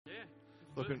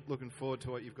Looking forward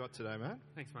to what you've got today, Matt.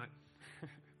 Thanks, mate.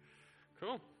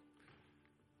 Cool.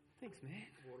 Thanks, man.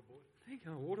 Water boy. Thank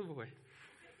you, water boy.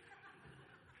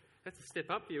 That's a step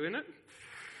up for you, isn't it?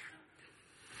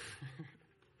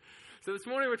 So this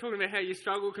morning we're talking about how your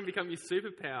struggle can become your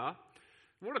superpower.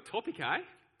 What a topic, eh?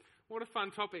 What a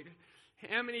fun topic.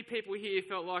 How many people here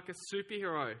felt like a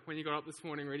superhero when you got up this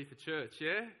morning ready for church,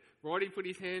 yeah? Roddy put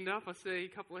his hand up. I see a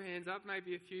couple of hands up.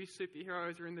 Maybe a few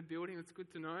superheroes are in the building. That's good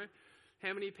to know.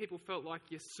 How many people felt like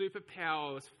your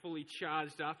superpower was fully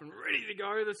charged up and ready to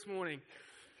go this morning?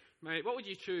 Mate, what would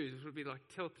you choose? Would it be like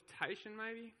teleportation,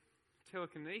 maybe?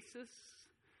 Telekinesis?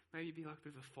 Maybe you'd be like a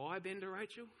bit of a firebender,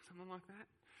 Rachel? Something like that?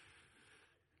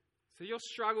 So your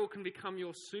struggle can become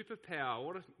your superpower.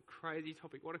 What a crazy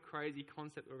topic. What a crazy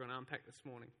concept we're going to unpack this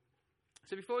morning.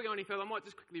 So before we go any further, I might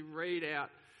just quickly read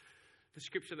out the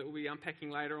scripture that we'll be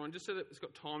unpacking later on, just so that it's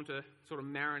got time to sort of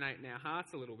marinate in our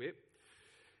hearts a little bit.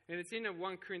 And it's in 2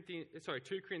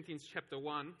 Corinthians chapter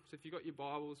 1. So if you've got your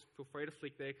Bibles, feel free to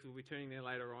flick there because we'll be turning there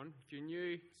later on. If you're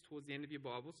new, it's towards the end of your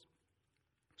Bibles.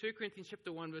 2 Corinthians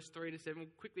chapter 1, verse 3 to 7. We'll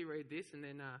quickly read this and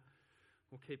then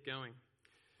we'll keep going.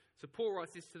 So Paul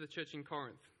writes this to the church in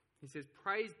Corinth. He says,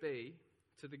 "Praise be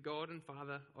to the God and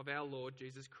Father of our Lord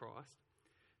Jesus Christ,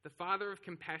 the Father of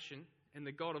compassion and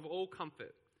the God of all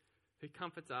comfort, who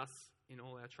comforts us in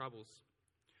all our troubles,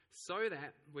 so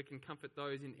that we can comfort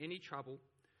those in any trouble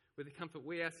with the comfort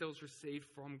we ourselves receive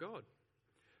from God.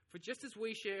 For just as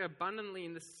we share abundantly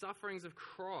in the sufferings of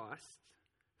Christ,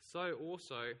 so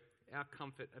also our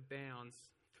comfort abounds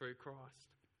through Christ.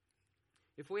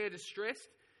 If we are distressed,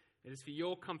 it is for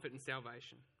your comfort and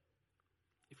salvation.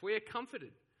 If we are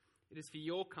comforted, it is for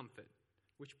your comfort,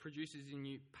 which produces in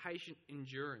you patient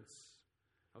endurance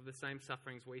of the same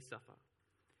sufferings we suffer.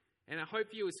 And our hope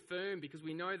for you is firm, because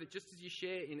we know that just as you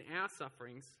share in our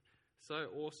sufferings, so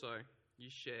also you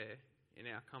share in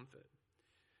our comfort."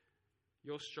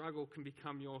 Your struggle can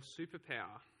become your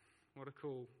superpower. What a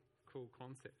cool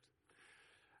concept.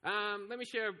 Let me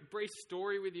share a brief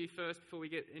story with you first before we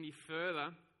get any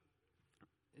further.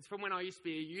 It's from when I used to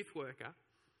be a youth worker.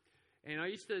 And I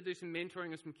used to do some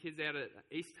mentoring of some kids out at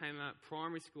East Hamer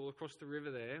Primary School across the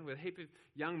river there, with a heap of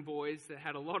young boys that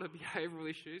had a lot of behavioural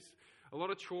issues, a lot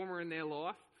of trauma in their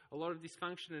life, a lot of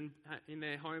dysfunction in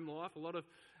their home life, a lot of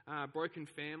broken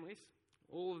families,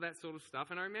 all of that sort of stuff.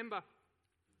 And I remember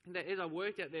that as I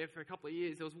worked out there for a couple of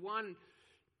years, there was one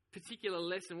particular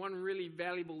lesson, one really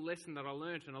valuable lesson that I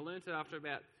learnt, and I learnt it after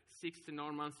about 6 to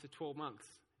 9 months to 12 months.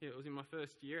 It was in my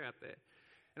first year out there.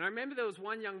 And I remember there was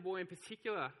one young boy in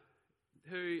particular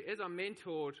who, as I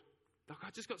mentored,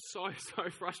 I just got so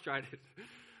frustrated.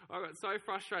 I got so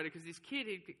frustrated because this kid,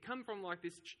 he'd come from like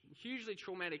this hugely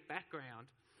traumatic background,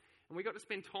 and we got to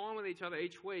spend time with each other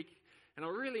each week, and I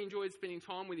really enjoyed spending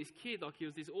time with this kid. Like, he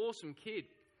was this awesome kid.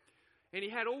 And he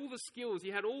had all the skills, he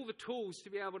had all the tools to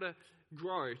be able to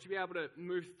grow, to be able to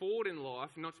move forward in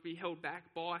life, and not to be held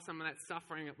back by some of that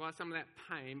suffering, by some of that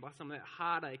pain, by some of that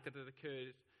heartache that had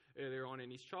occurred earlier on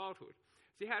in his childhood.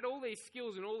 So he had all these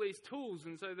skills and all these tools,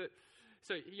 and so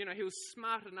he was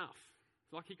smart enough.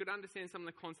 Like, he could understand some of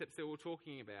the concepts that we're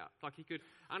talking about. Like, he could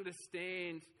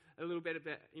understand a little bit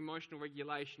about emotional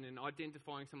regulation and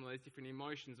identifying some of those different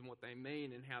emotions and what they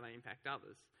mean and how they impact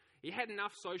others. He had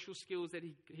enough social skills that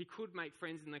he could make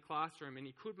friends in the classroom, and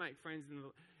he could make friends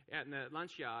out in the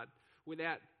lunch yard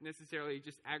without necessarily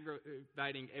just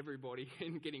aggravating everybody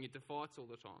and getting into fights all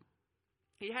the time.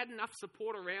 He had enough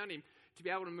support around him to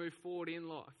be able to move forward in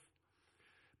life.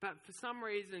 But for some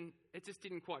reason, it just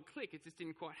didn't quite click. It just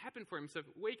didn't quite happen for him. So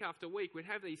week after week, we'd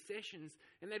have these sessions,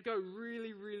 and they'd go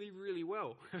really, really, really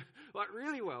well. Like,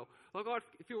 really well. Like, I'd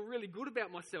feel really good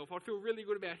about myself. I'd feel really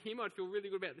good about him. I'd feel really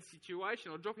good about the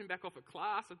situation. I'd drop him back off at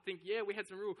class. I'd think, yeah, we had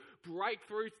some real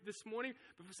breakthrough this morning.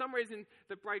 But for some reason,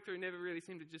 the breakthrough never really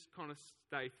seemed to just kind of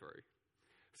stay through.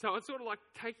 So I'd sort of like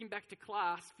take him back to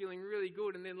class feeling really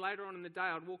good, and then later on in the day,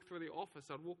 I'd walk through the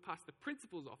office. I'd walk past the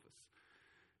principal's office.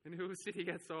 And who was sitting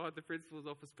outside the principal's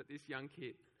office but this young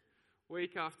kid,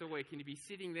 week after week. And he'd be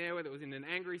sitting there, whether it was in an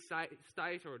angry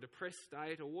state or a depressed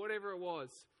state or whatever it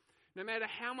was. No matter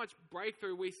how much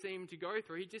breakthrough we seemed to go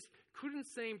through, he just couldn't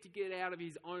seem to get out of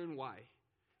his own way.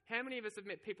 How many of us have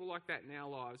met people like that in our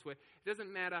lives, where it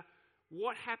doesn't matter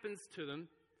what happens to them,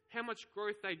 how much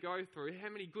growth they go through, how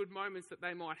many good moments that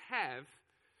they might have,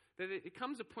 that it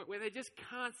comes a point where they just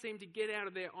can't seem to get out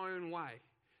of their own way.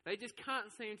 They just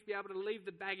can't seem to be able to leave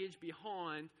the baggage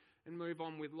behind and move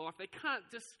on with life. They can't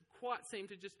just quite seem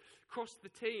to just cross the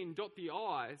T and dot the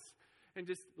I's and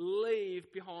just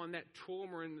leave behind that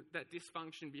trauma and that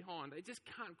dysfunction behind. They just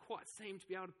can't quite seem to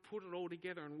be able to put it all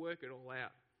together and work it all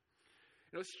out.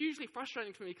 And it was hugely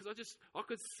frustrating for me because I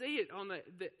could see it on the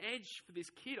edge for this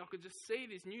kid. I could just see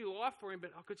this new life for him,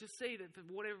 but I could just see that for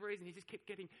whatever reason, he just kept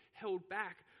getting held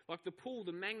back. Like the pull,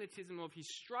 the magnetism of his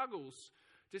struggles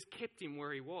just kept him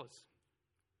where he was.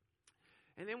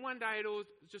 And then one day it all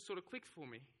just sort of clicked for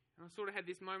me. And I sort of had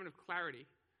this moment of clarity.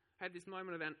 I had this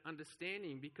moment of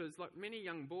understanding because like many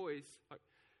young boys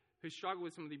who struggle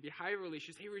with some of the behavioural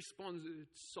issues, he responded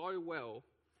so well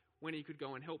when he could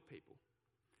go and help people.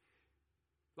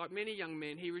 Like many young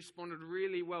men, he responded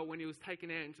really well when he was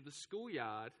taken out into the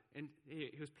schoolyard and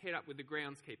he was paired up with the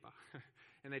groundskeeper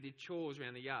and they did chores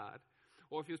around the yard.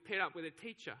 Or if he was paired up with a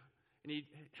teacher and he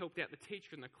helped out the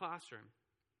teacher in the classroom.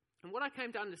 And what I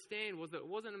came to understand was that it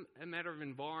wasn't a matter of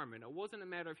environment. It wasn't a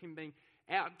matter of him being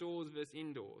outdoors versus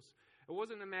indoors. It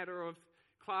wasn't a matter of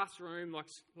classroom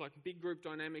like big group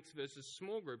dynamics versus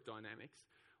small group dynamics.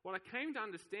 What I came to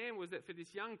understand was that for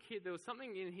this young kid, there was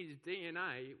something in his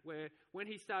DNA where when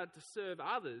he started to serve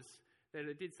others, that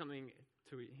it did something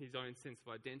to his own sense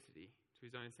of identity, to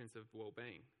his own sense of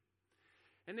well-being.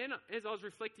 And then as I was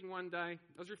reflecting one day,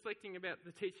 I was reflecting about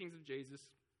the teachings of Jesus.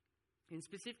 And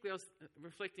specifically, I was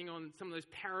reflecting on some of those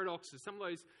paradoxes, some of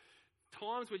those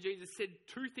times where Jesus said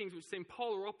two things which seem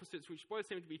polar opposites, which both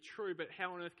seem to be true, but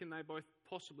how on earth can they both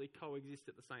possibly coexist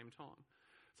at the same time?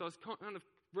 So I was kind of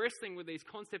wrestling with these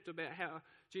concepts about how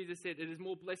Jesus said it is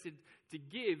more blessed to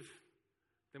give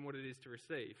than what it is to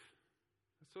receive.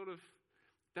 It sort of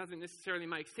doesn't necessarily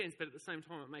make sense, but at the same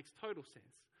time it makes total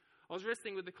sense. I was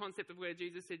wrestling with the concept of where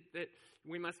Jesus said that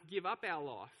we must give up our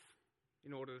life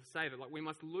in order to save it, like we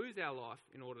must lose our life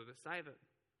in order to save it.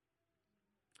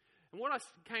 And what I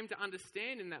came to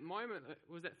understand in that moment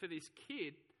was that for this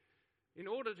kid, in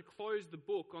order to close the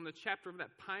book on the chapter of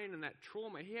that pain and that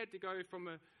trauma, he had to go from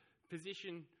a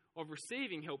position of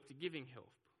receiving help to giving help.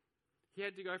 He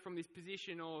had to go from this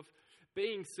position of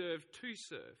being served to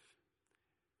serve.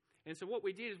 And so what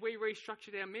we did is we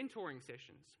restructured our mentoring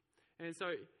sessions. And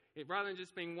so rather than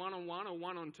just being one-on-one or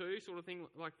one-on-two sort of thing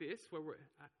like this, where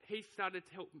he started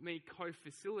to help me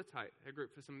co-facilitate a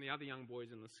group for some of the other young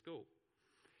boys in the school.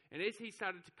 And as he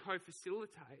started to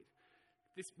co-facilitate,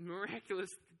 this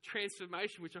miraculous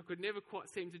transformation, which I could never quite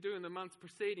seem to do in the months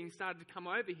preceding, started to come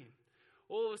over him.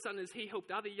 All of a sudden, as he helped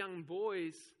other young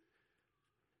boys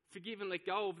forgive and let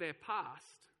go of their past,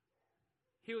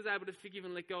 he was able to forgive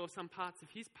and let go of some parts of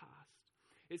his past.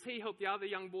 As he helped the other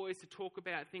young boys to talk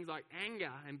about things like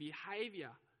anger and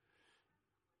behaviour,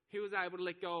 he was able to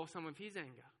let go of some of his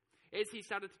anger. As he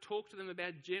started to talk to them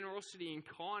about generosity and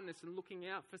kindness and looking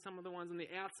out for some of the ones on the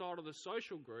outside of the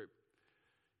social group,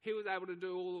 he was able to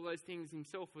do all of those things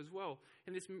himself as well.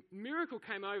 And this miracle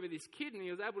came over this kid and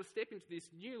he was able to step into this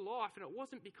new life, and it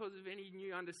wasn't because of any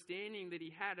new understanding that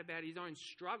he had about his own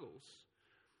struggles,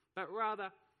 but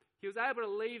rather he was able to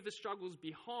leave the struggles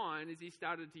behind as he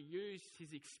started to use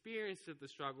his experience of the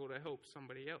struggle to help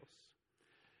somebody else.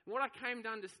 And what I came to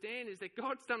understand is that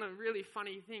God's done a really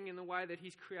funny thing in the way that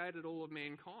he's created all of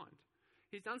mankind.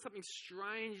 He's done something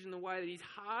strange in the way that he's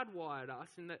hardwired us,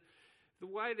 in that the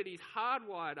way that he's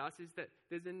hardwired us is that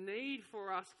there's a need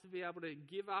for us to be able to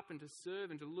give up and to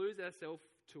serve and to lose ourselves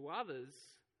to others,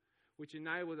 which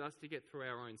enables us to get through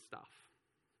our own stuff,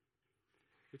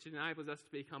 which enables us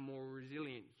to become more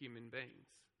resilient human beings.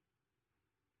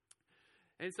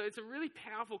 And so it's a really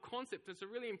powerful concept. It's a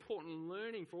really important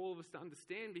learning for all of us to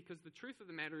understand, because the truth of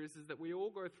the matter is that we all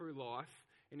go through life,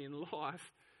 and in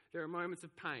life there are moments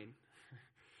of pain.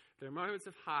 There are moments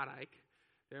of heartache.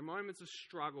 There are moments of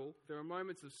struggle. There are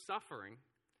moments of suffering,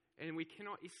 and we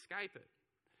cannot escape it.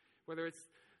 Whether it's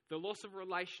the loss of a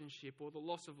relationship or the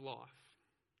loss of life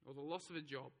or the loss of a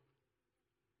job,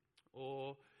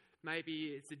 or maybe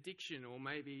it's addiction, or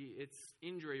maybe it's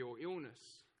injury or illness.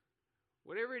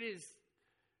 Whatever it is,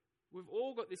 we've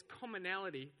all got this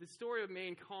commonality. The story of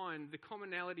mankind, the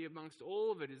commonality amongst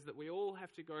all of it is that we all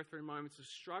have to go through moments of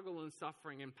struggle and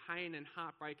suffering and pain and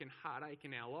heartbreak and heartache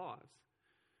in our lives.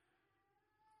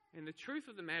 And the truth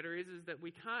of the matter is that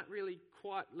we can't really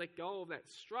quite let go of that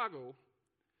struggle.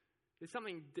 There's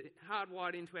something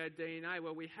hardwired into our DNA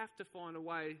where we have to find a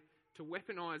way to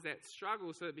weaponize that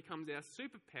struggle so it becomes our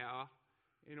superpower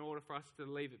in order for us to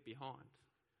leave it behind.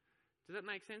 Does that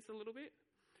make sense a little bit?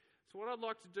 So what I'd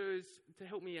like to do is to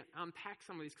help me unpack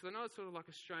some of this, because I know it's sort of like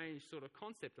a strange sort of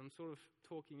concept. I'm sort of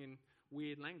talking in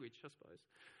weird language, I suppose.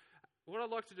 What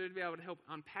I'd like to do to be able to help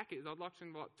unpack it is I'd like to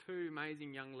invite two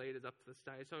amazing young leaders up to the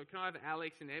stage. So can I have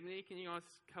Alex and Ebony? Can you guys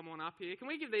come on up here? Can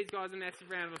we give these guys a massive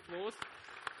round of applause?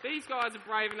 These guys are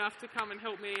brave enough to come and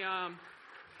help me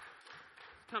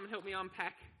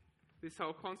unpack this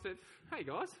whole concept. Hey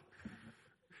guys,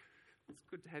 it's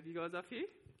good to have you guys up here.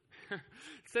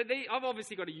 I've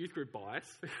obviously got a youth group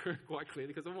bias, quite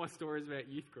clearly, because all my stories are about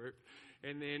youth group.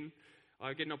 And then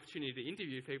I get an opportunity to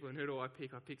interview people, and who do I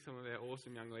pick? I pick some of our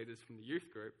awesome young leaders from the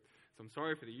youth group. So I'm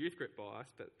sorry for the youth group bias,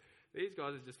 but these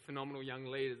guys are just phenomenal young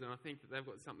leaders, and I think that they've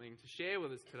got something to share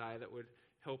with us today that would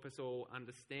help us all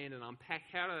understand and unpack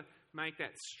how to make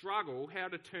that struggle, how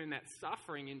to turn that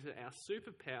suffering into our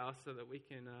superpower so that we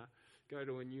can go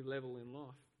to a new level in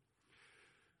life.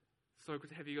 So good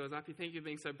to have you guys up here. Thank you for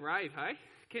being so brave, hey?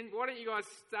 Why don't you guys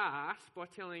start by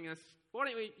telling us, why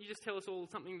don't you just tell us all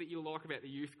something that you like about the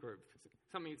youth group?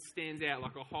 Something that stands out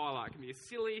like a highlight. It can be a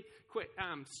silly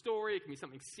story, it can be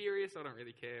something serious, I don't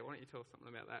really care. Why don't you tell us something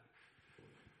about that?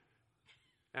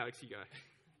 Alex, you go.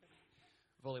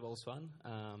 Volleyball's fun.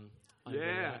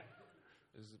 Yeah.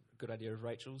 It was a good idea of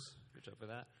Rachel's. Good job with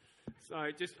that. So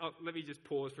let me just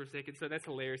pause for a second. So that's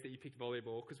hilarious that you picked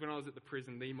volleyball, because when I was at the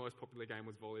prison, the most popular game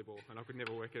was volleyball, and I could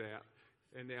never work it out.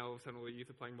 And now all of a sudden all the youth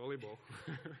are playing volleyball.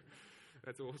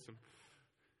 That's awesome.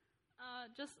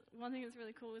 Just one thing that's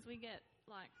really cool is we get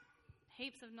like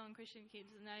heaps of non-Christian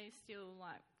kids, and they still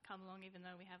like come along even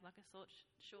though we have like a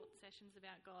short sessions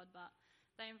about God, but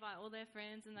they invite all their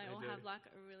friends and they all have like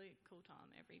a really cool time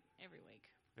every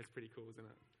week. That's pretty cool, isn't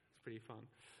it? It's pretty fun.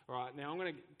 All right, now I'm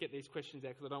going to get these questions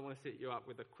out because I don't want to set you up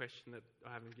with a question that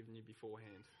I haven't given you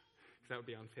beforehand, because that would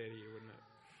be unfair to you, wouldn't it?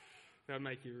 That would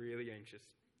make you really anxious.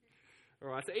 All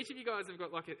right, so each of you guys have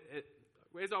got like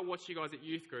as I watch you guys at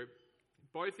youth group,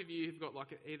 both of you have got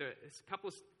like either a couple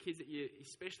of kids that you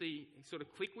especially sort of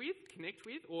connect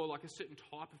with, or like a certain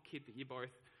type of kid that you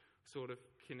both sort of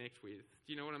connect with.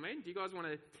 Do you know what I mean? Do you guys want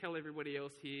to tell everybody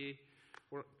else here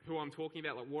who I'm talking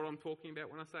about, like what I'm talking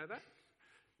about when I say that?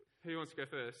 Who wants to go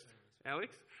first?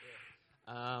 Alex?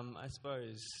 Yeah. I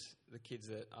suppose the kids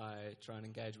that I try and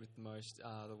engage with the most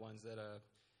are the ones that are,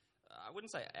 I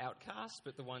wouldn't say outcasts,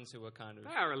 but the ones who are kind of...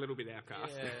 They are a little bit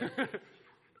outcast. Yeah.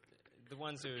 The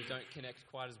ones who don't connect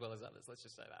quite as well as others, let's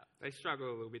just say that. They struggle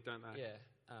a little bit, don't they? Yeah.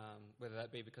 Whether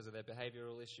that be because of their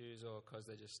behavioural issues or because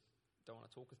they just don't want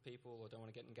to talk with people or don't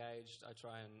want to get engaged. I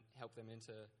try and help them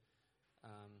into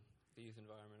the youth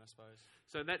environment, I suppose.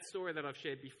 So that story that I've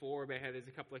shared before about how there's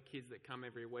a couple of kids that come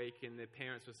every week and their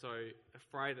parents were so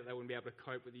afraid that they wouldn't be able to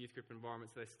cope with the youth group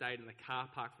environment, so they stayed in the car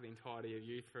park for the entirety of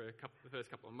youth for the first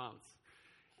couple of months.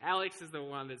 Alex is the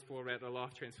one that's brought about the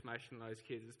life transformation of those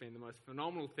kids. It's been the most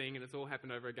phenomenal thing, and it's all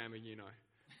happened over a game of Uno.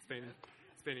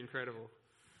 It's been incredible.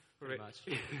 Pretty much.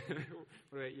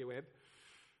 What about you, Webb?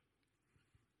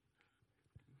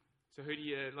 So who do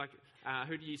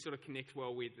you sort of connect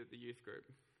well with at the youth group?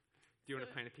 Do you want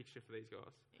to paint a picture for these guys?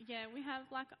 Yeah, we have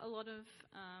like a lot of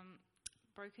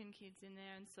broken kids in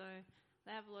there, and so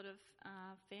they have a lot of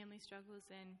family struggles,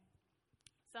 and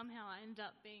somehow I end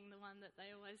up being the one that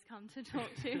they always come to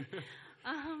talk to.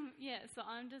 So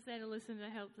I'm just there to listen, to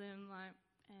help them,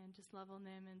 and just love on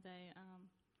them, and they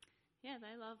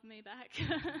love me back.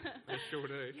 They sure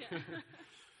do. Yeah.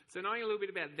 So knowing a little bit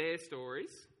about their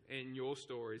stories and your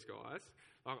stories, guys,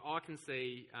 I can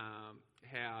see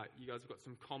how you guys have got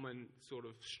some common sort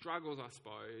of struggles, I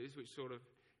suppose, which sort of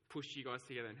push you guys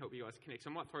together and help you guys connect. So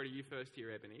I might throw to you first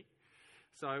here, Ebony.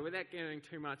 So without getting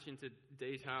too much into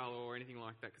detail or anything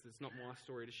like that, because it's not my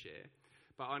story to share,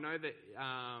 but I know that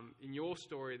in your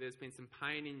story there's been some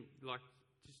pain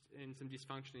and some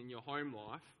dysfunction in your home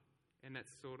life, and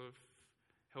that's sort of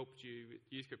helped you with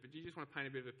youth group. But do you just want to paint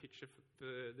a bit of a picture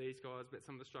for these guys about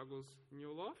some of the struggles in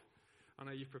your life? I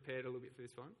know you've prepared a little bit for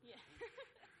this one. Yeah.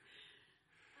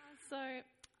 So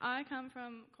I come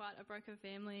from quite a broken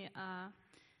family.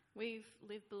 We've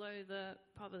lived below the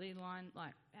poverty line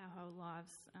like our whole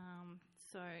lives.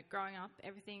 So growing up,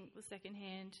 everything was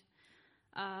secondhand.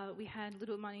 We had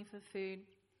little money for food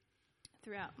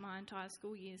throughout my entire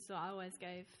school years, so I always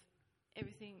gave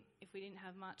everything. If we didn't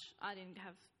have much, I didn't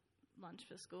have lunch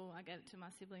for school. I gave it to my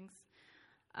siblings.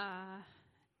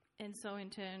 And so in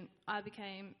turn, I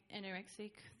became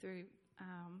anorexic through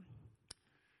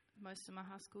most of my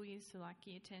high school years, so like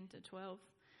year 10 to 12.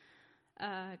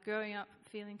 Growing up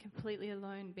feeling completely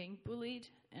alone, being bullied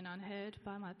and unheard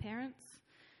by my parents.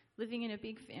 Living in a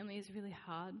big family is really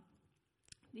hard.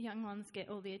 The young ones get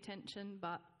all the attention,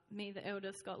 but me, the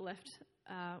eldest, got left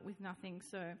with nothing.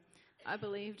 So I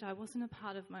believed I wasn't a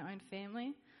part of my own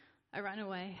family. I ran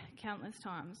away countless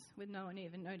times with no one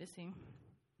even noticing.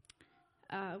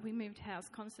 We moved house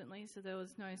constantly, so there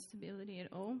was no stability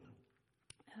at all.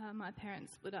 My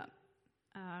parents split up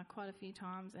quite a few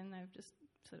times, and they've just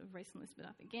sort of recently split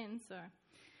up again. So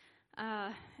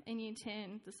in year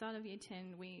 10, the start of year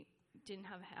 10, we didn't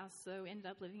have a house, so we ended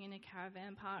up living in a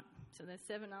caravan park. So there's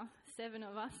seven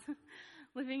of us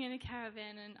living in a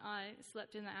caravan, and I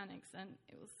slept in the annex, and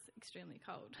it was extremely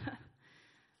cold.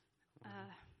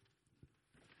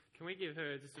 Can we give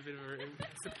her just a bit of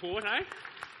support, eh?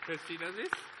 Because she does this.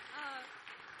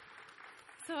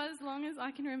 So as long as I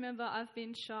can remember, I've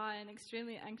been shy and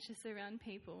extremely anxious around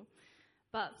people.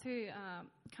 But through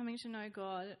coming to know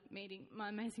God, meeting my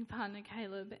amazing partner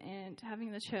Caleb, and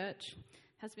having the church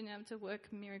has been able to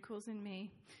work miracles in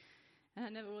me. And I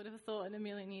never would have thought in a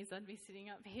million years I'd be sitting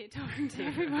up here talking to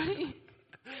everybody.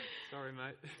 Sorry,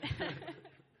 mate.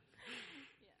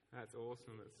 That's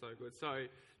awesome. That's so good. So,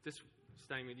 just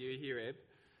staying with you here, Eb.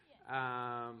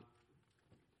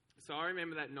 So I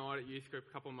remember that night at youth group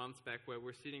a couple of months back where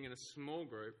we're sitting in a small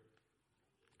group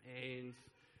and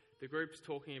the group's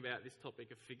talking about this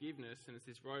topic of forgiveness, and it's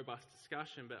this robust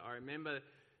discussion. But I remember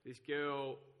this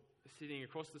girl sitting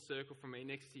across the circle from me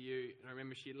next to you, and I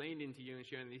remember she leaned into you and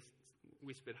she only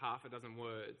whispered half a dozen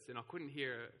words, and I couldn't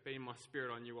hear it, but in my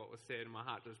spirit I knew what was said, and my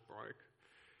heart just broke.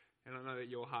 And I know that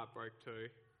your heart broke too.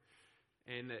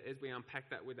 And as we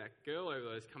unpacked that with that girl over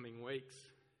those coming weeks,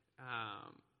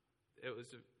 it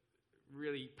was a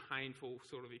really painful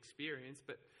sort of experience.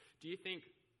 But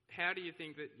how do you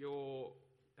think that your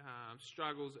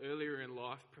struggles earlier in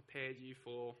life prepared you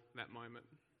for that moment?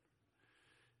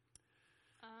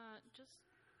 Just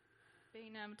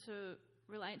being able to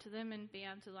relate to them and be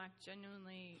able to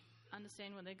genuinely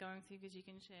understand what they're going through, because you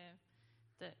can share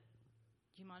that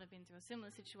you might have been through a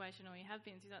similar situation or you have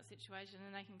been through that situation,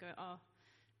 and they can go, oh,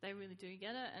 they really do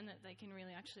get it, and that they can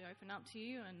really actually open up to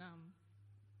you. And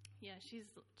she's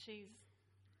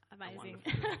amazing.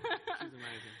 She's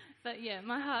amazing. But yeah,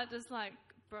 my heart just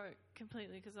broke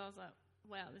completely, because I was like,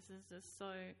 wow, this is just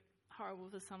so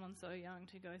horrible for someone so young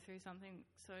to go through something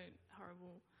so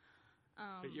horrible.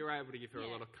 But you were able to give her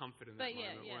a lot of comfort in that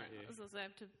moment, weren't you? I was also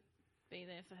able to be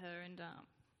there for her, and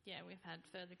we've had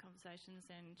further conversations,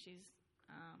 and she's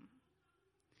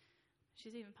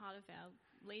even part of our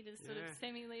leaders, sort of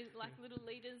semi-lead, little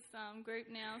leaders group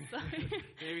now. So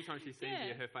every time she sees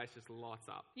you, her face just lights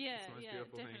up. Yeah, it's the most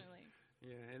beautiful definitely.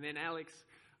 Thing. Yeah, and then Alex,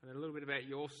 a little bit about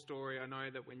your story. I know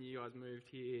that when you guys moved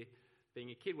here, being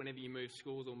a kid, whenever you move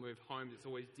schools or move homes, it's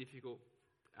always difficult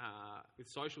with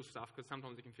social stuff, because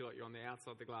sometimes it can feel like you're on the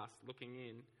outside the glass looking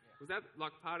in. Yeah. Was that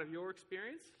part of your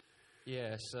experience?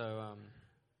 Yeah, so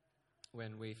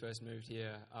when we first moved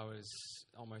here, I was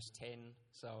almost 10,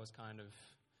 so I was kind of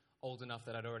old enough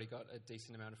that I'd already got a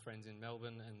decent amount of friends in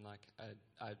Melbourne, and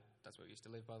that's where we used to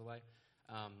live, by the way.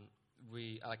 I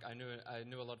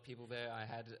knew a lot of people there. I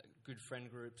had good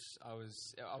friend groups. I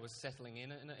was settling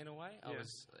in a way. I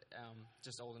was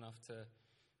just old enough to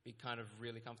be kind of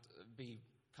really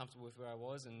comfortable with where I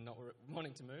was and not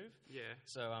wanting to move. Yeah.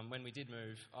 So when we did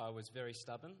move, I was very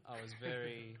stubborn. I was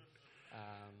very,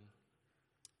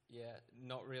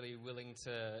 not really willing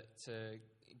to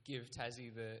give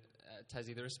Tassie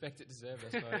the respect it deserved, I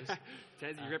suppose.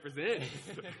 Tassie represents.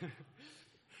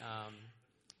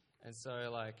 And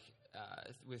so,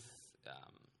 with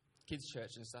kids'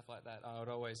 church and stuff like that, I would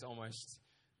always almost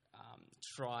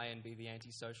try and be the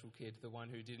antisocial kid, the one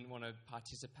who didn't want to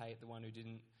participate, the one who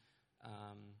didn't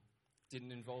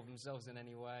involve themselves in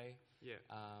any way. Yeah.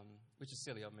 Which is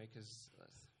silly of me, because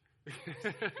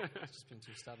it's just been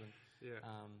too stubborn.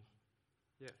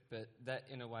 Yeah. But that,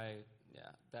 in a way,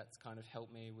 that's kind of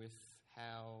helped me with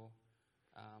how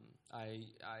I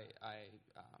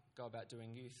go about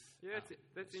doing youth. Yeah,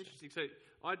 that's interesting. So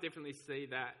I definitely see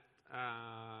that.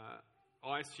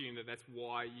 I assume that's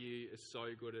why you are so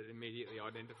good at immediately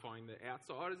identifying the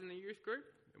outsiders in the youth group,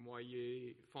 and why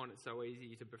you find it so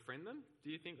easy to befriend them. Do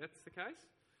you think that's the case?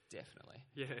 Definitely.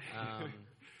 Yeah.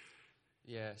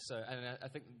 Yeah, so, and I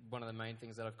think one of the main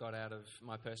things that I've got out of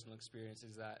my personal experience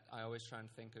is that I always try and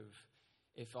think of,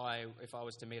 if I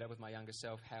was to meet up with my younger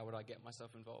self, how would I get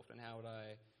myself involved, and how would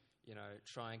I,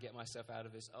 try and get myself out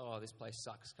of this place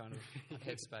sucks kind of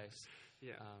headspace.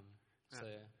 Yeah.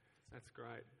 That's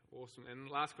great. Awesome. And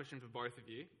last question for both of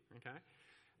you, okay?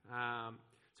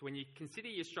 So when you consider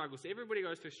your struggles, everybody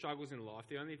goes through struggles in life.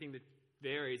 The only thing that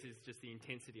varies is just the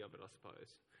intensity of it, I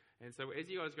suppose. And so as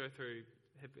you guys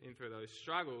have been through those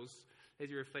struggles, as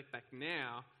you reflect back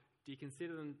now, do you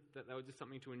consider them that they were just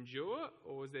something to endure,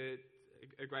 or was there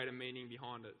a greater meaning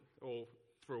behind it, or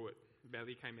through it, how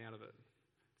you came out of it?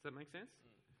 Does that make sense?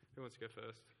 Who wants to go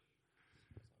first?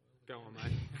 Go on,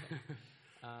 mate.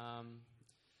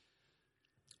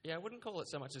 Yeah, I wouldn't call it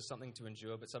so much as something to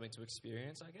endure, but something to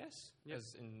experience, I guess,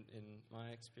 as in my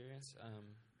experience.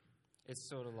 It's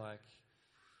sort of like,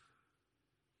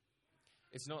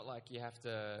 it's not like you have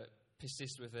to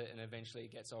persist with it and eventually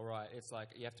it gets all right. It's like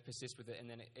you have to persist with it, and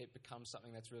then it becomes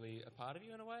something that's really a part of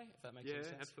you in a way, if that makes sense.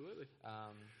 Yeah, absolutely.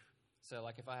 So,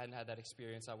 like, if I hadn't had that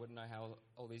experience, I wouldn't know how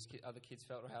all these other kids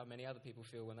felt or how many other people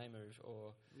feel when they move,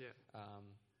 or,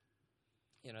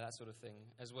 that sort of thing,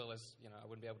 as well as, I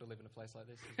wouldn't be able to live in a place like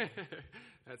this. As well.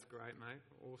 That's great, mate.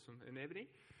 Awesome. And Ebony?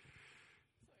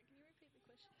 Sorry, can you repeat the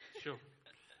question? Sure.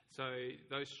 So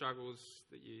those struggles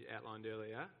that you outlined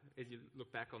earlier, as you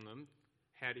look back on them,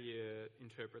 how do you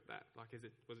interpret that? Like,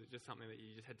 was it just something that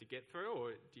you just had to get through, or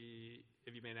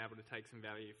have you been able to take some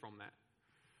value from that?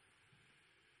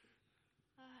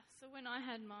 So when I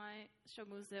had my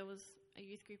struggles, there was a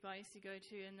youth group I used to go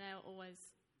to, and they were always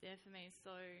there for me.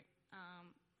 So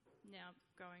now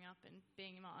growing up and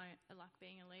being in my own, like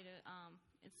being a leader,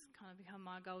 it's kind of become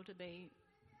my goal to be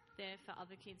there for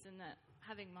other kids, and that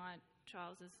having my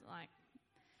trials is like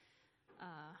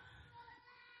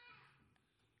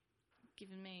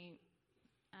given me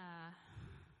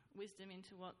wisdom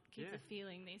into what kids are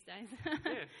feeling these days.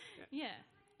 Yeah,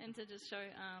 and to just show,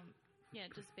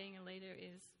 just being a leader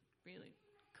is really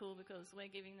cool because we're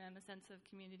giving them a sense of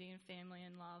community and family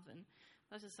and love, and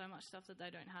there's just so much stuff that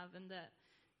they don't have, and that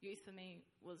youth for me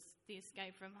was the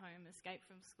escape from home, escape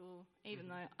from school. Even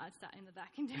though I sat in the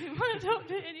back and didn't want to talk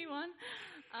to anyone,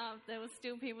 there was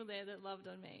still people there that loved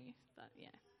on me. But yeah.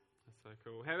 That's so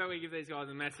cool. How about we give these guys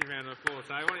a massive round of applause?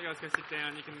 So why don't you guys go sit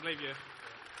down? You can leave your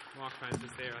microphones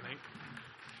just there, I think.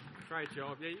 Great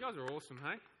job. Yeah, you guys are awesome,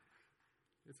 hey?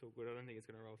 It's all good. I don't think it's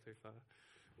going to roll too far.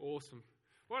 Awesome.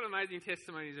 What amazing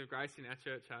testimonies of grace in our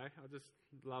church, hey? I just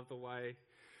love the way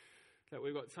that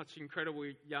we've got such incredible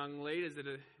young leaders that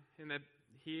are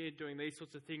here doing these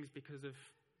sorts of things because of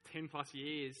 10 plus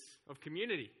years of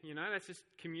community. That's just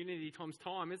community times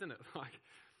time, isn't it? Like,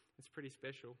 it's pretty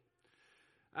special.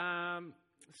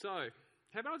 So,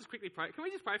 how about I just quickly pray? Can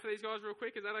we just pray for these guys real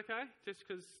quick? Is that okay? Just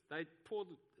because they poured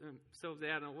themselves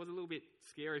out and it was a little bit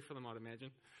scary for them, I'd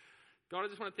imagine. God, I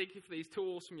just want to thank you for these two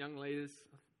awesome young leaders.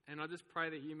 And I just pray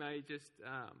that you may just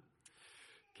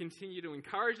continue to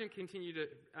encourage them, continue to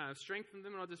strengthen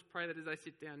them. And I just pray that as they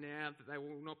sit down now, that they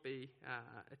will not be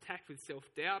attacked with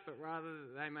self-doubt, but rather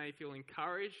that they may feel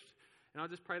encouraged. And I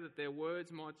just pray that their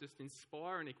words might just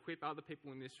inspire and equip other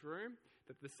people in this room,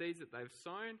 that the seeds that they've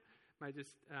sown may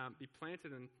just be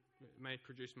planted and may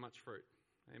produce much fruit.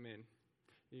 Amen.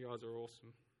 You guys are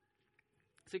awesome.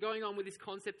 So going on with this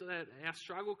concept that our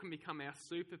struggle can become our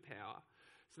superpower.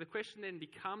 So the question then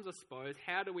becomes, I suppose,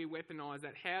 how do we weaponize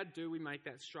that? How do we make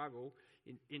that struggle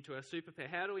into our superpower?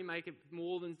 How do we make it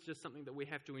more than just something that we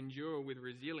have to endure with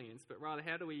resilience, but rather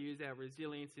how do we use our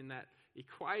resilience in that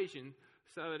equation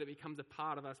so that it becomes a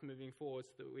part of us moving forward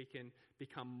so that we can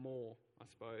become more, I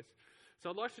suppose. So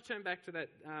I'd like to turn back to that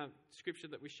scripture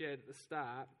that we shared at the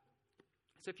start.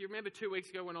 So if you remember 2 weeks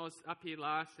ago when I was up here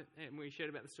last and we shared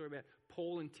about the story about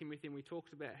Paul and Timothy, and we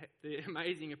talked about the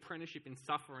amazing apprenticeship in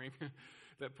suffering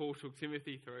that Paul took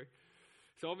Timothy through.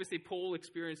 So obviously Paul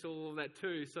experienced all of that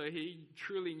too, so he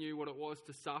truly knew what it was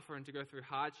to suffer and to go through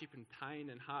hardship and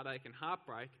pain and heartache and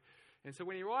heartbreak. And so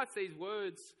when he writes these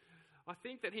words, I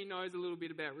think that he knows a little bit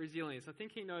about resilience. I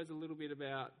think he knows a little bit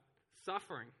about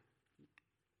suffering.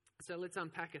 So let's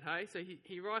unpack it, hey? So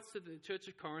he writes to the church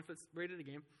of Corinth, let's read it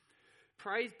again.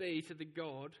 Praise be to the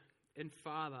God and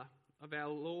Father of our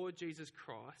Lord Jesus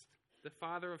Christ, the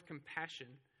Father of compassion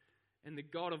and the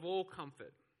God of all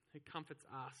comfort, who comforts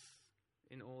us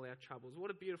in all our troubles.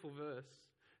 What a beautiful verse.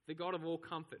 The God of all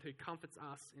comfort, who comforts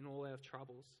us in all our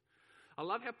troubles. I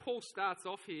love how Paul starts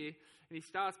off here, and he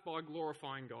starts by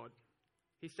glorifying God.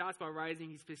 He starts by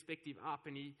raising his perspective up,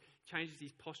 and he changes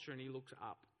his posture and he looks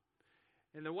up.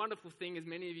 And the wonderful thing, as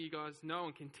many of you guys know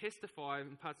and can testify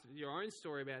in parts of your own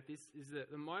story about this, is that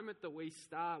the moment that we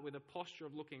start with a posture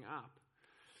of looking up,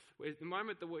 the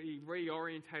moment that we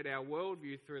reorientate our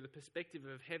worldview through the perspective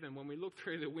of heaven, when we look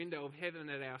through the window of heaven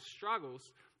at our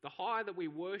struggles, the higher that we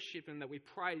worship and that we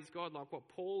praise God, like what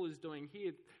Paul is doing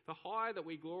here, the higher that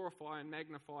we glorify and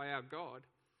magnify our God,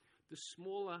 the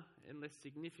smaller and less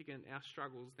significant our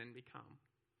struggles then become.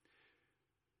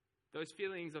 Those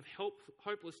feelings of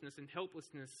hopelessness and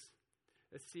helplessness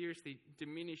are seriously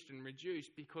diminished and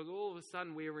reduced because all of a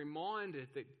sudden we are reminded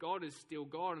that God is still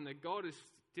God and that God is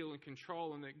still in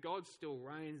control and that God still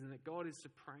reigns and that God is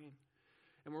supreme.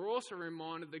 And we're also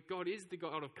reminded that God is the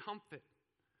God of comfort,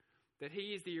 that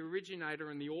He is the originator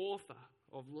and the author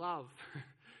of love,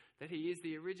 that He is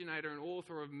the originator and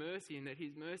author of mercy and that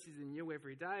His mercies are new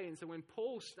every day. And so when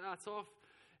Paul starts off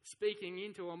speaking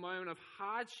into a moment of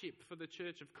hardship for the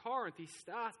church of Corinth, he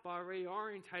starts by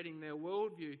reorientating their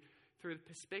worldview through the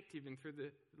perspective and through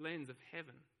the lens of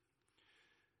heaven.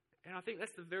 And I think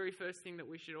that's the very first thing that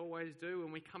we should always do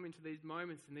when we come into these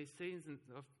moments and these seasons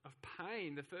of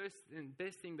pain. The first and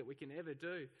best thing that we can ever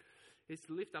do is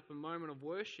to lift up a moment of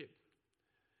worship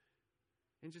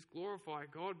and just glorify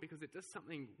God, because it does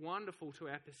something wonderful to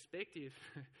our perspective.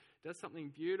 It does something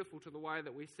beautiful to the way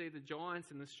that we see the giants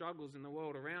and the struggles in the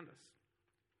world around us.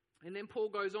 And then Paul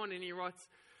goes on and he writes,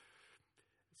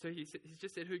 so he's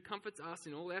just said, who comforts us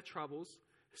in all our troubles,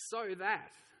 so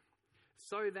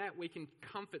that we can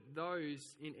comfort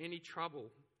those in any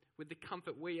trouble with the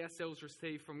comfort we ourselves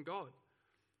receive from God.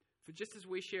 For just as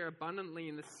we share abundantly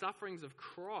in the sufferings of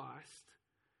Christ,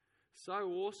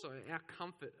 so also our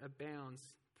comfort abounds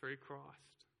through Christ.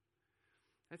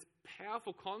 That's a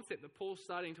powerful concept that Paul's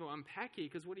starting to unpack here,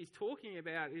 because what he's talking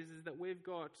about is that we've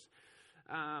got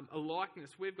a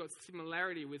likeness, we've got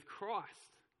similarity with Christ.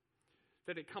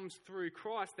 That it comes through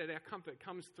Christ, that our comfort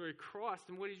comes through Christ.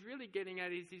 And what he's really getting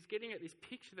at is he's getting at this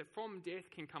picture that from death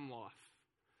can come life.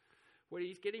 What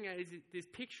he's getting at is this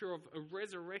picture of a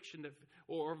resurrection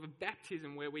or of a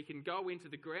baptism where we can go into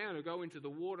the ground or go into the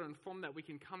water, and from that we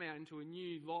can come out into a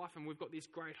new life, and we've got this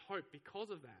great hope because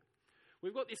of that.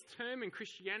 We've got this term in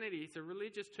Christianity. It's a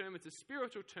religious term, it's a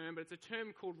spiritual term, but it's a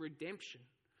term called redemption.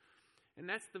 And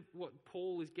that's what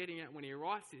Paul is getting at when he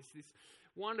writes this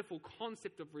wonderful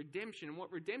concept of redemption. And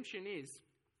what redemption is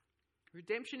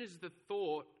the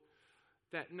thought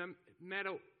that no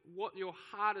matter what your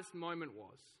hardest moment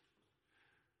was,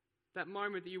 that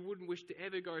moment that you wouldn't wish to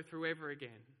ever go through ever again,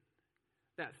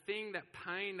 that thing, that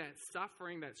pain, that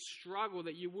suffering, that struggle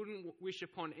that you wouldn't wish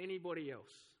upon anybody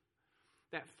else,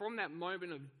 that from that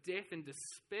moment of death and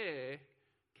despair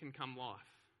can come life.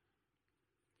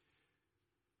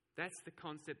 That's the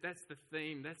concept, that's the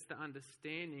theme, that's the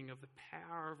understanding of the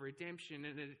power of redemption,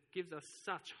 and it gives us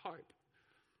such hope.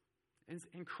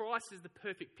 And Christ is the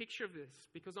perfect picture of this,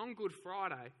 because on Good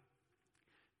Friday,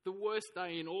 the worst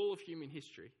day in all of human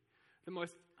history, the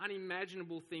most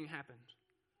unimaginable thing happened.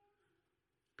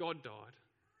 God died.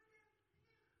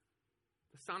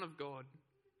 The Son of God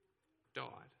died.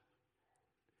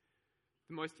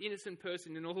 The most innocent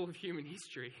person in all of human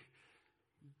history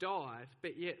died,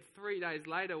 but yet 3 days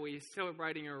later we are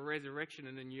celebrating a resurrection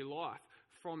and a new life.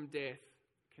 From death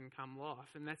can come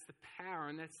life, and that's the power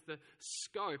and that's the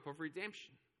scope of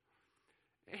redemption.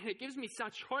 And it gives me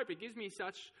such hope, it gives me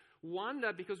such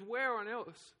wonder, because where on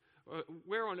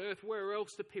earth, where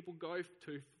else do people go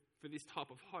to for this type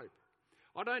of hope?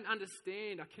 I don't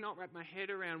understand, I cannot wrap my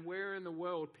head around where in the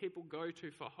world people go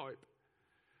to for hope.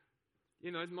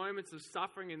 In those moments of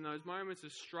suffering, in those moments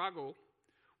of struggle,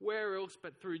 where else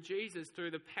but through Jesus,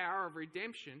 through the power of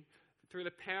redemption, through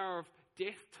the power of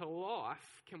death to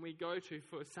life, can we go to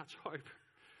for such hope?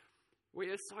 We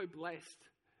are so blessed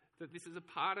that this is a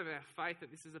part of our faith,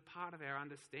 that this is a part of our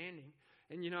understanding.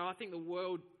 And I think the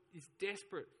world is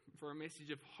desperate for a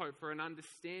message of hope, for an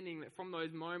understanding that from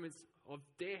those moments of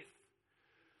death,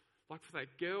 like for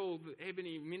that girl that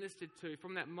Ebony ministered to,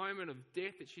 from that moment of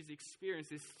death that she's experienced,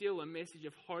 there's still a message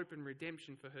of hope and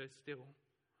redemption for her still.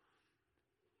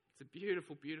 It's a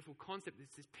beautiful, beautiful concept.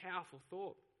 It's this powerful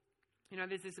thought.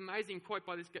 There's this amazing quote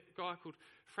by this guy called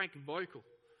Frank Vocal.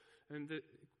 And the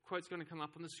quote's going to come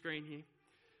up on the screen here.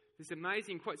 This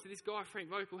amazing quote. So this guy, Frank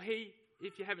Vocal,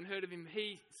 if you haven't heard of him,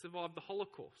 he survived the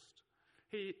Holocaust.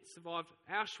 He survived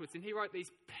Auschwitz. And he wrote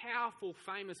these powerful,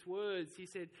 famous words. He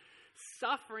said,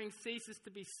 "Suffering ceases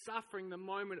to be suffering the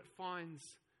moment it finds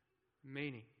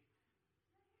meaning."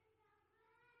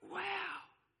 Wow.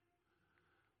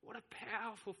 What a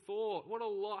powerful thought. What a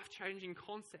life-changing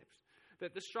concept.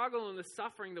 That the struggle and the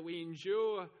suffering that we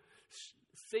endure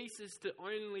ceases to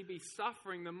only be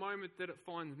suffering the moment that it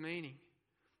finds meaning.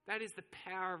 That is the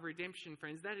power of redemption,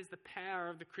 friends. That is the power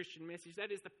of the Christian message.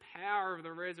 That is the power of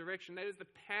the resurrection. That is the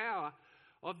power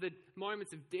of the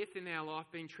moments of death in our life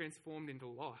being transformed into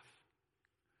life.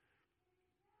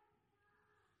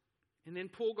 And then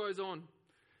Paul goes on.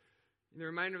 In the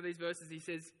remainder of these verses, he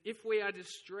says, "If we are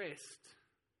distressed,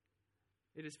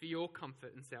 it is for your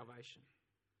comfort and salvation.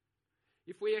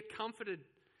 If we are comforted,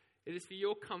 it is for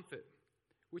your comfort,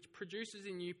 which produces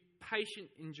in you patient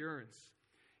endurance."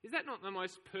 Is that not the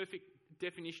most perfect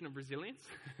definition of resilience?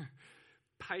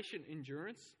 Patient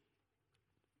endurance,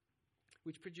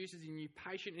 which produces in you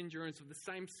patient endurance of the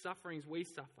same sufferings we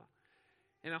suffer.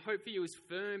 And our hope for you is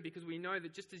firm, because we know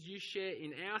that just as you share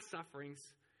in our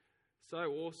sufferings,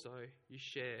 so also you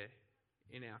share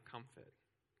in our comfort.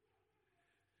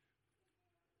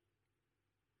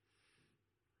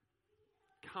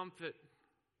 Comfort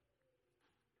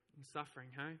in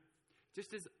suffering, hey?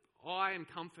 Just as I am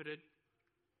comforted,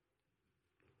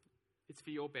 it's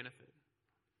for your benefit.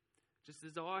 Just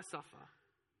as I suffer,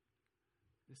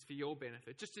 it's for your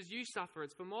benefit. Just as you suffer,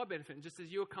 it's for my benefit. And just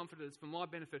as you're comforted, it's for my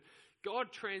benefit.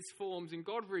 God transforms and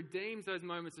God redeems those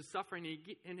moments of suffering,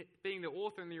 and being the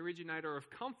author and the originator of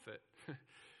comfort,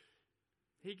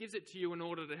 He gives it to you in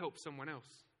order to help someone else.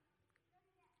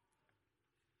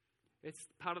 It's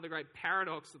part of the great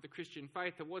paradox of the Christian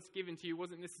faith that what's given to you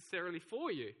wasn't necessarily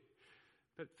for you,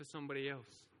 but for somebody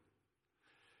else.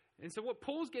 And so what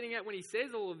Paul's getting at when he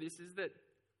says all of this is that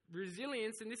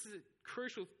resilience, and this is a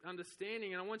crucial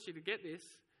understanding, and I want you to get this,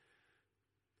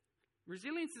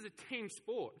 resilience is a team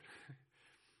sport.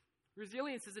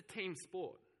 Resilience is a team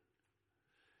sport.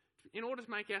 In order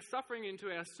to make our suffering into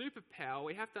our superpower,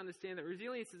 we have to understand that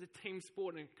resilience is a team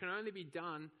sport, and it can only be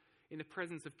done in the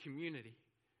presence of community.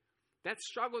 That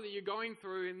struggle that you're going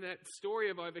through and that story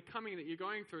of overcoming that you're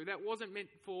going through, that wasn't meant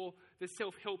for the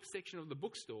self-help section of the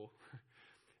bookstore.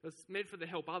 It was meant for the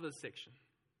help others section.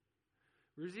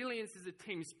 Resilience is a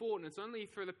team sport, and it's only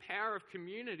through the power of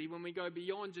community, when we go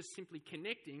beyond just simply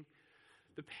connecting,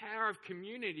 the power of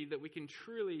community, that we can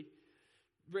truly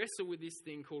wrestle with this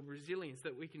thing called resilience,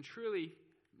 that we can truly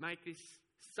make this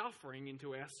suffering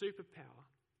into our superpower.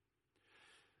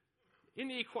 In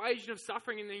the equation of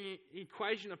suffering, in the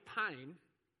equation of pain,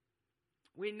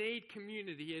 we need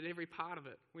community at every part of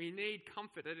it. We need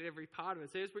comfort at every part of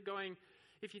it. So as we're going,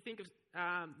 if you think of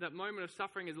that moment of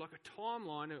suffering as like a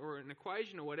timeline or an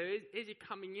equation or whatever, as you're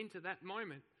coming into that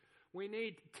moment, we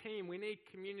need team, we need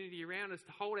community around us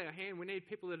to hold our hand. We need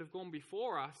people that have gone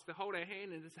before us to hold our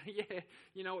hand and to say, yeah,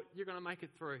 you know what, you're going to make it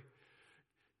through.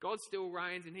 God still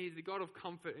reigns, and He's the God of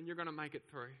comfort, and you're going to make it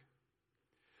through.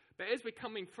 But as we're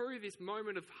coming through this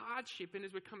moment of hardship, and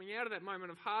as we're coming out of that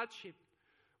moment of hardship,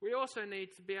 we also need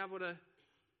to be able to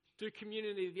do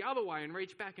community the other way and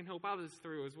reach back and help others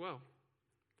through as well.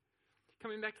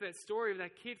 Coming back to that story of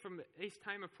that kid from East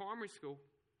Tamar Primary School,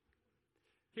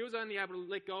 he was only able to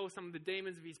let go of some of the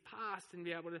demons of his past and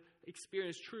be able to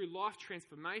experience true life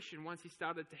transformation once he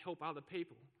started to help other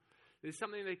people. There's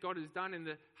something that God has done in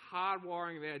the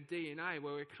hardwiring of our DNA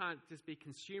where we can't just be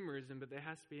consumerism, but there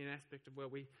has to be an aspect of where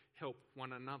we help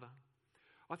one another.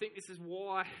 I think this is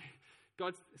why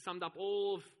Jesus summed up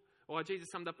all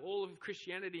of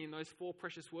Christianity in those 4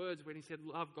 precious words when He said,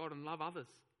 love God and love others.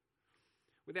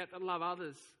 Without the love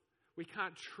others, we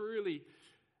can't truly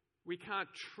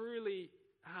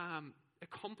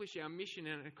accomplish our mission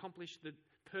and accomplish the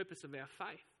purpose of our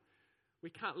faith. We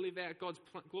can't live out God's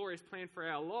glorious plan for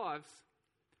our lives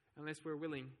unless we're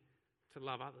willing to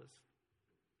love others.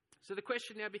 So the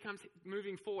question now becomes,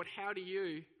 moving forward, how do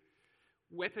you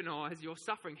weaponize your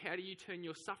suffering? How do you turn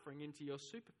your suffering into your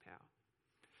superpower?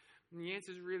 And the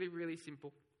answer is really, really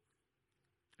simple.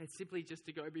 It's simply just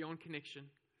to go beyond connection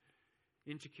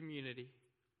into community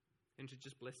and to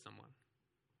just bless someone.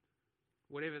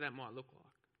 Whatever that might look like.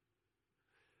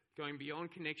 Going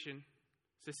beyond connection,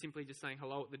 so simply just saying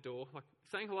hello at the door. Like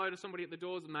saying hello to somebody at the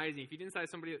door is amazing. If you didn't say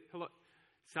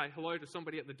hello to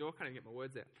somebody at the door, I can't even get my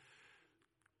words out,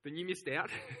 then you missed out.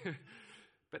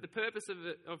 But the purpose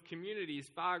of community is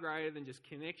far greater than just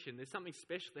connection. There's something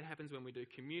special that happens when we do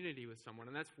community with someone,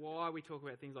 and that's why we talk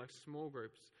about things like small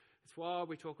groups. It's why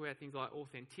we talk about things like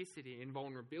authenticity and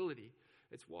vulnerability.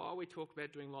 It's why we talk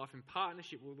about doing life in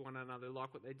partnership with one another,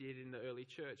 like what they did in the early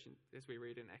church, as we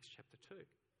read in Acts chapter 2.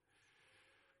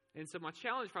 And so my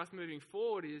challenge for us moving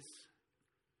forward is,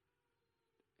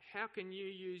 how can you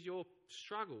use your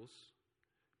struggles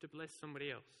to bless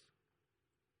somebody else?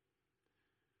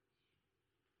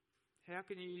 How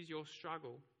can you use your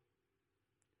struggle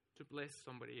to bless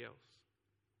somebody else?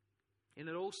 And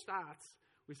it all starts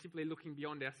with simply looking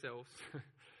beyond ourselves,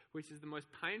 which is the most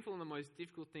painful and the most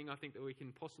difficult thing I think that we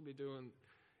can possibly do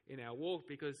in our walk,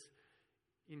 because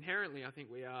inherently I think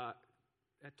we are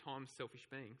at times selfish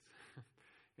beings.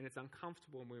 And it's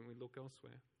uncomfortable when we look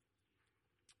elsewhere.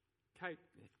 Kate,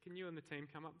 can you and the team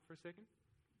come up for a second?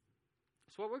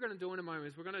 So what we're going to do in a moment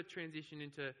is we're going to transition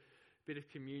into a bit of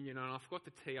communion. And I forgot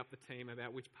to tee up the team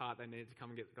about which part they needed to come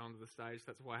and get onto the stage.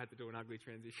 That's why I had to do an ugly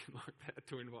transition like that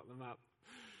to invite them up.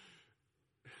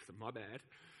 So my bad.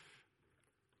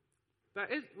 But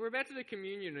we're about to do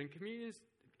communion, and communion is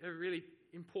a really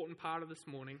important part of this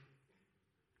morning,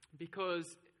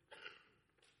 because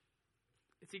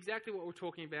it's exactly what we're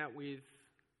talking about with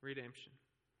redemption.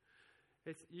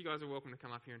 You guys are welcome to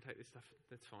come up here and take this stuff.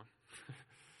 That's fine.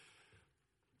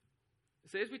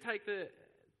 So as we take the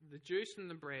juice and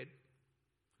the bread,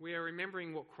 we are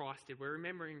remembering what Christ did. We're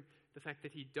remembering the fact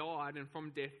that He died, and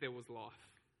from death there was life.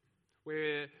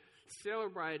 We're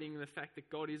celebrating the fact that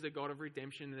God is a God of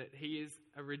redemption, that He is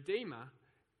a Redeemer,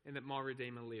 and that my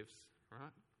Redeemer lives.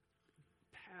 Right?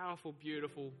 Powerful,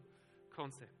 beautiful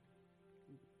concept.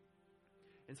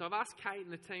 And so I've asked Kate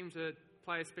and the team to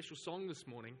play a special song this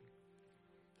morning.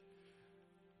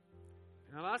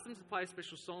 And I've asked them to play a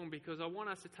special song because I want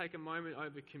us to take a moment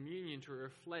over communion to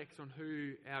reflect on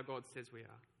who our God says we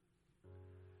are.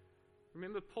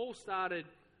 Remember, Paul started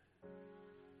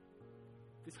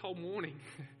this whole morning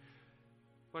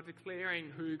by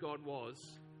declaring who God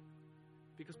was,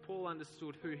 because Paul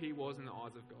understood who he was in the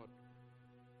eyes of God.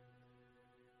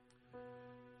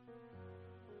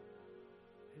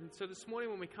 And so this morning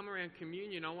when we come around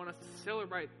communion, I want us to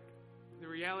celebrate the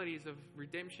realities of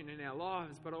redemption in our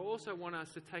lives, but I also want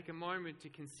us to take a moment to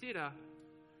consider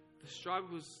the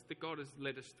struggles that God has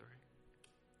led us through,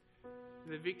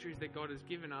 the victories that God has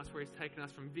given us, where He's taken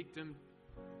us from victim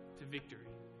to victory.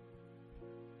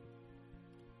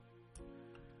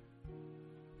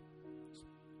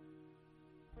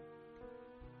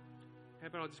 How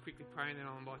about I'll just quickly pray and then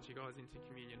I'll invite you guys into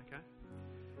communion, okay?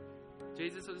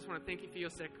 Jesus, I just want to thank you for your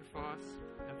sacrifice.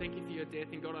 I thank you for your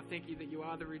death. And God, I thank you that you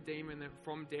are the Redeemer and that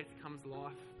from death comes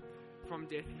life. From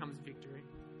death comes victory.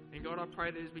 And God, I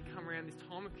pray that as we come around this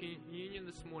time of communion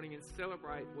this morning and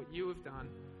celebrate what you have done,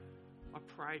 I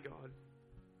pray, God,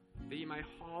 that you may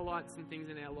highlight some things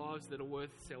in our lives that are worth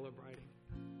celebrating.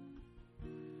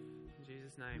 In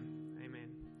Jesus' name, amen.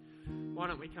 Why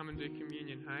don't we come and do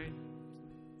communion, hey?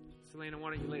 Selena,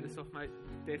 why don't you lead us off, mate?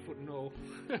 Barefoot and all.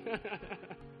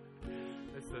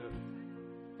 That's the...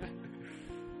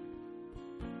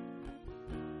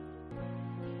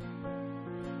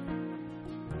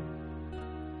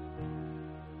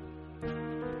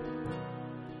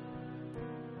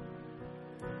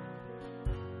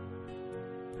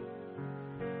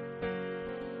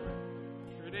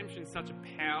 Redemption is such a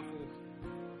powerful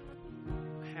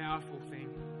thing.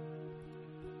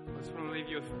 I just want to leave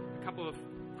you with a couple of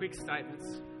quick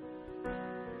statements.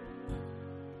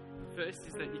 First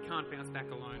is that you can't bounce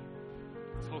back alone.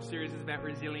 This whole series is about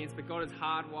resilience, but God is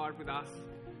hardwired with us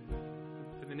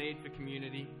for the need for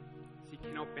community, so you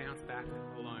cannot bounce back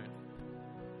alone.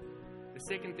 The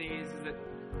second thing is that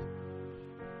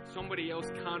somebody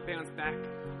else can't bounce back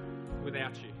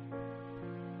without you.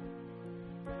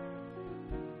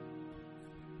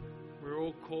 We're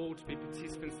all called to be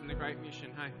participants in the great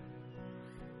mission, hey?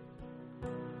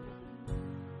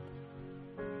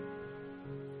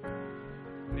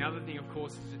 The other thing, of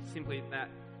course, is simply that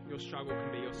your struggle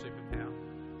can be your superpower.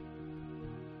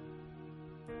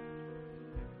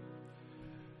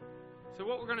 So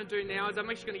what we're going to do now is I'm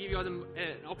actually going to give you guys an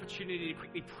opportunity to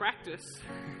quickly practice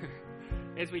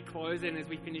as we close and as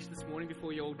we finish this morning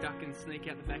before you all duck and sneak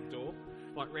out the back door,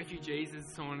 like refugees, as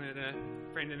someone at a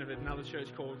friend of another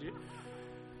church called you.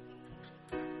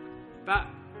 But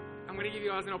I'm going to give you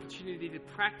guys an opportunity to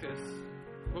practice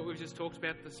what we've just talked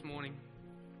about this morning.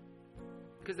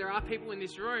 Because there are people in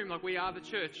this room, like we are the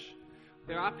church,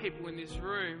 there are people in this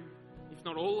room, if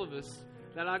not all of us,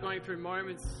 that are going through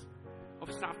moments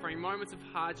of suffering, moments of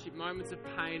hardship, moments of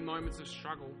pain, moments of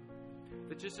struggle.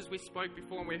 But just as we spoke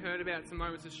before and we heard about some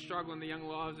moments of struggle in the young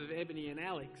lives of Ebony and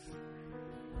Alex,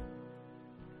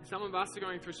 some of us are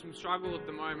going through some struggle at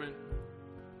the moment,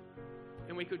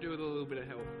 and we could do with a little bit of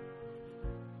help.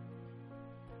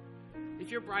 If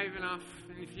you're brave enough,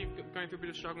 and if you're going through a bit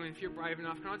of struggle, and if you're brave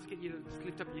enough, can I just get you to just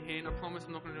lift up your hand? I promise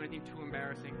I'm not going to do anything too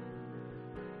embarrassing.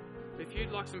 But if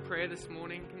you'd like some prayer this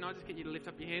morning, can I just get you to lift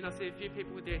up your hand? I see a few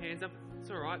people with their hands up. It's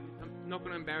all right. I'm not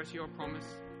going to embarrass you, I promise.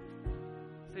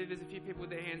 I see there's a few people with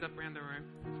their hands up around the room.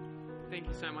 Thank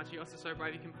you so much. You're also so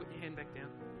brave. You can put your hand back down.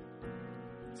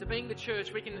 So being the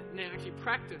church, we can now actually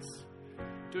practice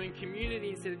doing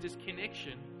community instead of just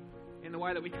connection in the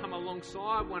way that we come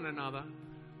alongside one another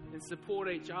and support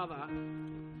each other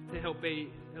to help be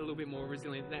a little bit more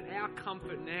resilient. That our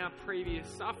comfort and our previous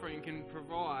suffering can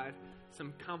provide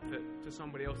some comfort to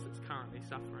somebody else that's currently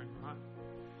suffering, right?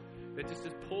 That just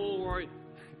as Paul wrote,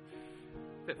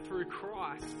 that through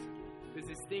Christ, there's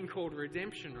this thing called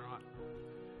redemption, right?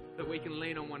 That we can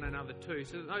lean on one another too.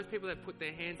 So those people that put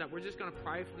their hands up, we're just going to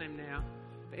pray for them now.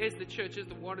 But as the church, as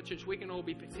the wider church, we can all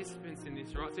be participants in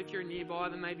this, right? So if you're nearby,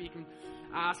 then maybe you can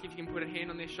ask if you can put a hand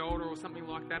on their shoulder or something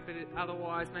like that. But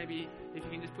otherwise, maybe if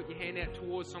you can just put your hand out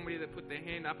towards somebody that put their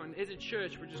hand up. And as a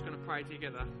church, we're just going to pray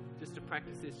together just to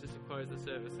practice this, just to close the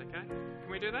service, okay? Can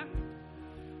we do that?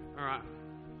 All right.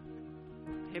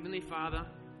 Heavenly Father,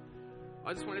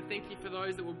 I just want to thank you for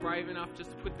those that were brave enough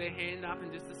just to put their hand up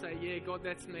and just to say, yeah, God,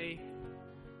 that's me.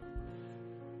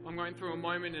 I'm going through a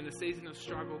moment in a season of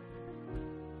struggle.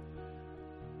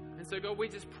 And so, God, we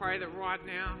just pray that right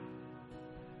now,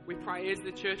 we pray as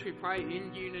the church, we pray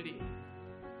in unity.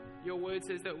 Your word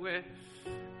says that where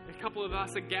a couple of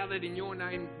us are gathered in your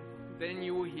name, then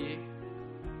you're here.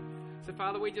 So,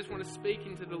 Father, we just want to speak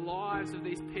into the lives of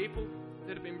these people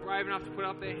that have been brave enough to put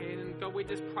up their hand. And God, we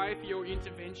just pray for your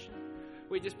intervention.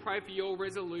 We just pray for your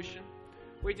resolution.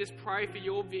 We just pray for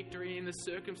your victory in the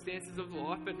circumstances of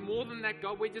life. But more than that,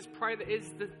 God, we just pray that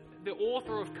as the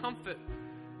author of comfort,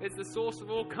 as the source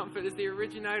of all comfort, as the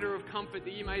originator of comfort,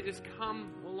 that you may just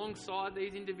come alongside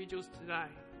these individuals today.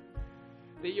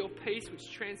 That your peace,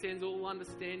 which transcends all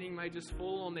understanding, may just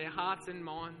fall on their hearts and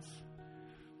minds.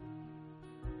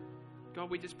 God,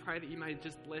 we just pray that you may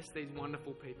just bless these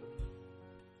wonderful people.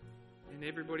 And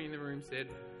everybody in the room said,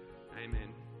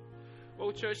 amen.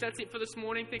 Well, church, that's it for this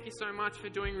morning. Thank you so much for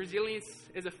doing Resilience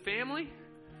as a family.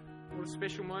 What a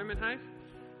special moment, hey?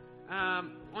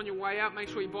 On your way out, make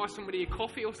sure you buy somebody a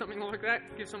coffee or something like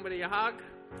that. Give somebody a hug.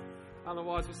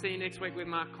 Otherwise, we'll see you next week with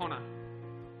Mark Connor.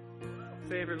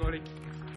 See you, everybody.